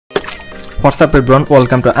What's up everyone,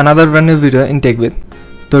 welcome to another brand new video in Techbid.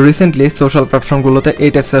 তো recently social প্ল্যাটফর্মগুলোতে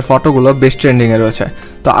এই টাইপসের ফটোগুলো বেশ ট্রেন্ডিংয়ে রয়েছে।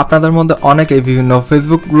 তো আপনাদের মধ্যে অনেকেই বিভিন্ন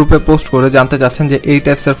ফেসবুক গ্রুপে পোস্ট করে জানতে চাচ্ছেন যে এই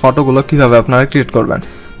টাইপসের ফটোগুলো কীভাবে আপনারা ক্রিয়েট করবেন।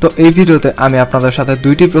 তো এই ভিডিওতে আমি আপনাদের সাথে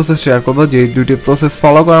দুইটি প্রসেস শেয়ার করব, যে দুইটি প্রসেস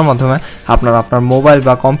ফলো করার মাধ্যমে আপনারা আপনার মোবাইল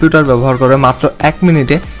বা কম্পিউটার ব্যবহার করে মাত্র 1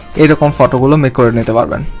 মিনিটে এরকম ফটোগুলো মেক করে নিতে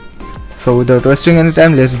পারবেন। So without wasting any time,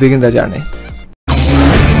 let's begin the journey.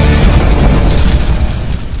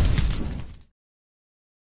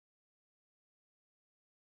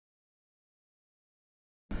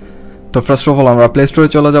 তো ফার্স্ট অফ অল আমরা প্লে স্টোরে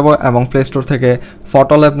চলে যাব এবং প্লে স্টোর থেকে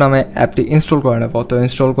ফটো ল্যাব নামে অ্যাপটি ইনস্টল করে নেব। তো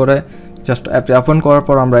ইনস্টল করে জাস্ট অ্যাপটি ওপেন করার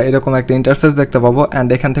পর আমরা এরকম একটা ইন্টারফেস দেখতে পাবো অ্যান্ড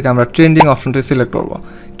এখান থেকে আমরা ট্রেন্ডিং অপশনটি সিলেক্ট করব।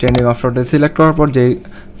 ট্রেন্ডিং অপশনটি সিলেক্ট করার পর যেই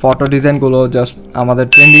ফটো ডিজাইনগুলো জাস্ট আমাদের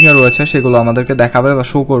ট্রেন্ডিংয়ে রয়েছে সেগুলো আমাদেরকে দেখাবে বা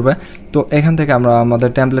শো করবে। তো এখান থেকে আমরা আমাদের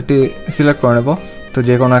টেমপ্লেটটি সিলেক্ট করে নেব। তো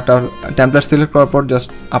যে কোনো একটা টেমপ্লেট সিলেক্ট করার পর জাস্ট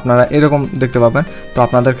আপনারা এরকম দেখতে পাবেন। তো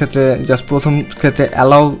আপনাদের ক্ষেত্রে জাস্ট প্রথম ক্ষেত্রে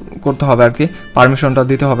অ্যালাউ করতে হবে আর কি, পারমিশনটা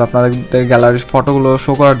দিতে হবে আপনাদের গ্যালারির ফটোগুলো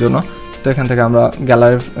শো করার জন্য। তো এখান থেকে আমরা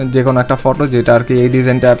গ্যালারির যে কোনো একটা ফটো যেটা আর কি এই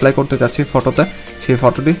ডিজাইনটা অ্যাপ্লাই করতে চাচ্ছি ফটোতে, সেই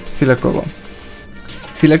ফটোটি সিলেক্ট করব।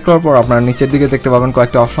 সিলেক্ট করার পর আপনারা নিচের দিকে দেখতে পাবেন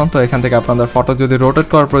কয়েকটা অপশন। তো এখান থেকে আপনাদের ফটো যদি রোটেট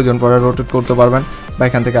করার প্রয়োজন পড়ে রোটেট করতে পারবেন, বা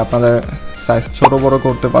এখান থেকে আপনাদের সাইজ ছোটো বড়ো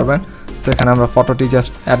করতে পারবেন। তো এখানে আমরা ফটোটি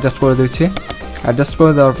জাস্ট অ্যাডজাস্ট করে দিচ্ছি। অ্যাডজাস্ট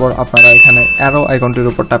করে দেওয়ার পর আপনারা এখানে অ্যারো আইকনটির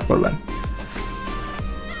উপর ট্যাপ করবেন।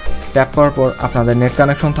 ট্যাপ করার পর আপনাদের নেট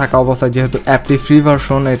কানেকশন থাকা অবস্থায়, যেহেতু অ্যাপটি ফ্রি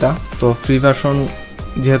ভার্সন এটা, তো ফ্রি ভার্সন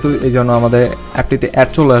যেহেতু এই জন্য আমাদের অ্যাপটিতে অ্যাড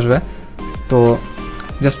চলে আসবে। তো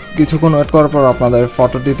জাস্ট কিছুক্ষণ ওয়েট করার পর আপনাদের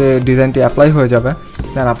ফটোটিতে ডিজাইনটি অ্যাপ্লাই হয়ে যাবে।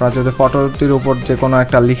 দেন আপনারা যদি ফটোটির উপর যে কোনো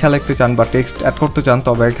একটা লেখা লিখতে চান বা টেক্সট অ্যাড করতে চান,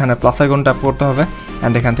 তবে এখানে প্লাস আইকন ট্যাপ করতে হবে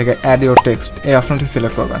অ্যান্ড এখান থেকে অ্যাড ইউর টেক্সট এই অপশনটি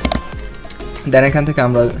সিলেক্ট করবেন। দেন এখান থেকে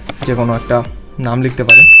আমরা যে কোনো একটা নাম লিখতে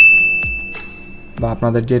পারি বা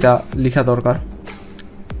আপনাদের যেটা লেখা দরকার।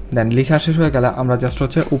 দেন লেখা শেষ হয়ে গেলে আমরা জাস্ট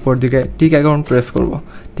উপর দিকে টিক আইকন প্রেস করব।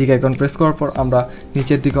 টিক আইকন প্রেস করার পর আমরা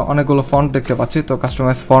নিচের দিকে অনেকগুলো ফন্ট দেখতে পাচ্ছি। তো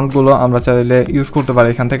কাস্টমাইজ ফন্টগুলো আমরা চাইলে ইউজ করতে পারি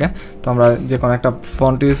এখান থেকে। তো আমরা যে কোনো একটা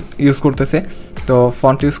ফন্ট ইউজ করতেছি। তো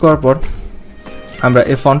ফন্ট ইউজ করার পর আমরা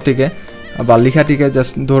এই ফন্টটিকে বা লেখাটিকে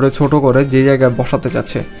জাস্ট ধরে ছোট করে যে জায়গায় বসাতে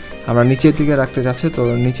চাচ্ছে, আমরা নিচের দিকে রাখতে চাচ্ছি, তো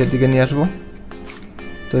নিচের দিকে নিয়ে আসবো।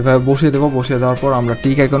 তো এইভাবে বসিয়ে দেবো। বসিয়ে দেওয়ার পর আমরা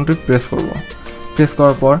টিক আইকনটি প্রেস করব। প্রেস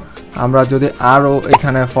করার পর আমরা যদি আরও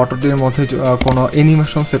এখানে ফটোটির মধ্যে কোনো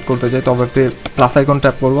অ্যানিমেশন সেট করতে চাই, তবে একটি প্লাস আইকন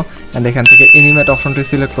ট্যাপ করবো অ্যান্ড এখান থেকে অ্যানিমেট অপশনটি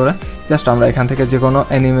সিলেক্ট করে জাস্ট আমরা এখান থেকে যে কোনো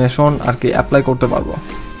অ্যানিমেশন আর কি অ্যাপ্লাই করতে পারবো।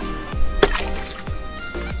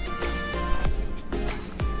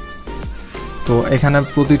 তো এখানে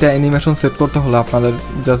প্রতিটা অ্যানিমেশন সেট করতে হলে আপনাদের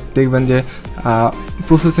জাস্ট দেখবেন যে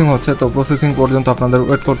প্রসেসিং হচ্ছে, তো প্রসেসিং পর্যন্ত আপনাদের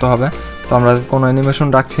ওয়েট করতে হবে। তো আমরা কোনো অ্যানিমেশন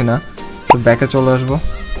রাখছি না। তো ব্যাকে চলে আসবো।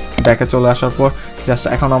 ব্যাকে চলে আসার পর জাস্ট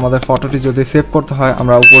এখন আমাদের ফটোটি যদি সেভ করতে হয়,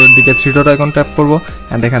 আমরা উপরের দিকে থ্রি ডট আইকন ট্যাপ করবো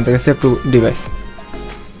অ্যান্ড এখান থেকে save two device,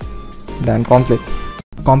 then complete.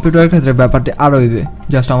 কম্পিউটারের ক্ষেত্রে ব্যাপারটি আরও ইজি।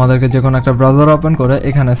 জাস্ট আমাদেরকে যে কোনো একটা ব্রাউজার ওপেন করে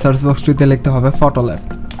এখানে সার্চ বক্সটিতে লিখতে হবে ফটো ল্যাব।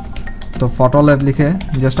 তো ফটো ল্যাব লিখে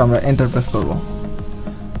জাস্ট আমরা এন্টার প্রেস করবো।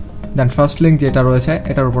 দেন ফার্স্ট লিঙ্ক যেটা রয়েছে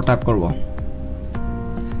এটার উপর ট্যাপ করব।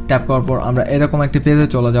 ট্যাপ করার পর আমরা এরকম একটি পেজে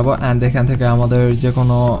চলে যাব অ্যান্ড এখান থেকে আমাদের যে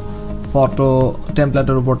কোনো ফটো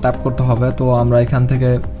টেমপ্লেটের উপর ট্যাপ করতে হবে। তো আমরা এখান থেকে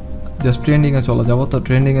জাস্ট ট্রেন্ডিংয়ে চলে যাব। তো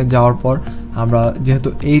ট্রেন্ডিংয়ে যাওয়ার পর আমরা যেহেতু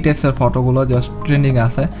এই টাইপসের ফটোগুলো জাস্ট ট্রেন্ডিংয়ে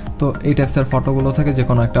আছে, তো এই টাইপসের ফটোগুলো থেকে যে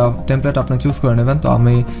কোনো একটা টেমপ্লেট আপনি চুজ করে নেবেন। তো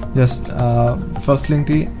আমি জাস্ট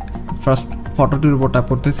ফার্স্ট ফটোটির উপর ট্যাপ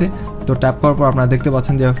করতেছি। তো ট্যাপ করার পর আপনারা দেখতে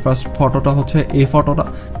পাচ্ছেন যে ফার্স্ট ফটোটা হচ্ছে এই ফটোটা,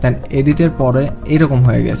 দেন এডিটের পরে এরকম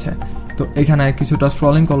হয়ে গেছে। তো এখানে কিছুটা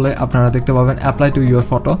স্ক্রলিং করলে আপনারা দেখতে পাবেন অ্যাপ্লাই টু ইউর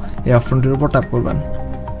ফটো, এই অপশনটির উপর ট্যাপ করবেন।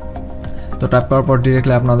 তো ট্যাপ করার পর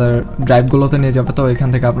ডিরেক্টলি আপনাদের ড্রাইভগুলোতে নিয়ে যাবে। তো এখান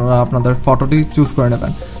থেকে আপনারা আপনাদের ফটোটি চুজ করে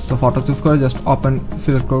নেবেন। তো ফটো চুজ করে জাস্ট ওপেন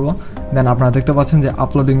সিলেক্ট করব। দেন আপনারা দেখতে পাচ্ছেন যে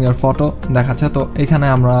আপলোডিং ইয়ার ফটো দেখাচ্ছে। তো এখানে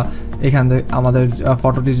আমরা এখান থেকে আমাদের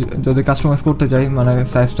ফটোটি যদি কাস্টমাইজ করতে চাই, মানে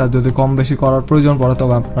সাইজটা যদি কম বেশি করার প্রয়োজন পড়ে,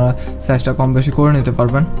 তবে আপনারা সাইজটা কম বেশি করে নিতে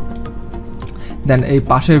পারবেন। দেন এই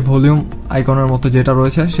পাশের ভলিউম আইকনের মতো যেটা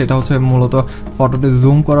রয়েছে সেটা হচ্ছে মূলত ফটোটি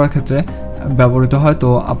জুম করার ক্ষেত্রে ব্যবহৃত হয়। তো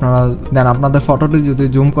আপনারা দেন আপনাদের ফটোটি যদি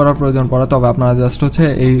জুম করার প্রয়োজন পড়ে, তবে আপনারা জাস্ট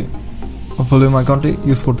এই ভলিউম আইকনটি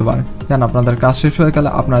ইউজ করতে পারেন। দেন আপনাদের কাজ শেষ হয়ে গেলে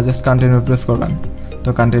আপনারা জাস্ট কন্টিনিউ প্রেস করবেন। তো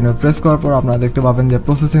কন্টিনিউ প্রেস করার পর আপনারা দেখতে পাবেন যে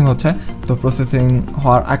প্রসেসিং হচ্ছে। তো প্রসেসিং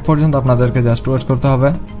হওয়ার আগ পর্যন্ত আপনাদেরকে জাস্ট ওয়েট করতে হবে।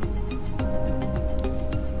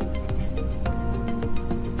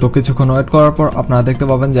 তো কিছুক্ষণ ওয়েট করার পর আপনারা দেখতে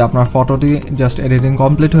পাবেন যে আপনার ফটোটি জাস্ট এডিটিং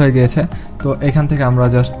কমপ্লিট হয়ে গিয়েছে। তো এখান থেকে আমরা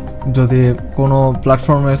জাস্ট যদি কোনো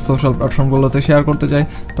প্ল্যাটফর্মে সোশ্যাল প্ল্যাটফর্মগুলোতে শেয়ার করতে চাই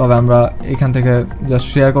তবে আমরা এখান থেকে জাস্ট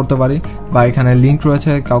শেয়ার করতে পারি, বা এখানে লিঙ্ক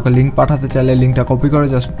রয়েছে, কাউকে লিঙ্ক পাঠাতে চাইলে লিঙ্কটা কপি করে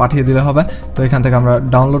জাস্ট পাঠিয়ে দিলে হবে। তো এখান থেকে আমরা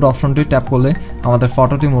ডাউনলোড অপশনটি ট্যাপ করলে আমাদের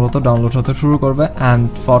ফটোটি মূলত ডাউনলোড হতে শুরু করবে। অ্যান্ড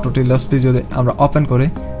ফটোটি লাস্টলি যদি আমরা ওপেন করি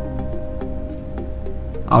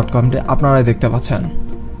আউটকামটি আপনারাই দেখতে পাচ্ছেন।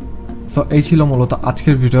 সো এই ছিল মূলত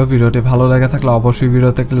আজকের ভিডিওটি ভালো লেগে থাকলে অবশ্যই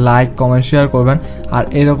ভিডিওতে লাইক কমেন্ট শেয়ার করবেন, আর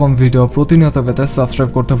এরকম ভিডিও প্রতিনিয়ত পেতে সাবস্ক্রাইব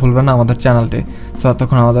করতে ভুলবেন না আমাদের চ্যানেলটি। সো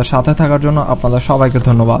এতক্ষণ আমাদের সাথে থাকার জন্য আপনাদের সবাইকে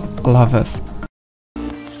ধন্যবাদ। আল্লাহ হাফেজ।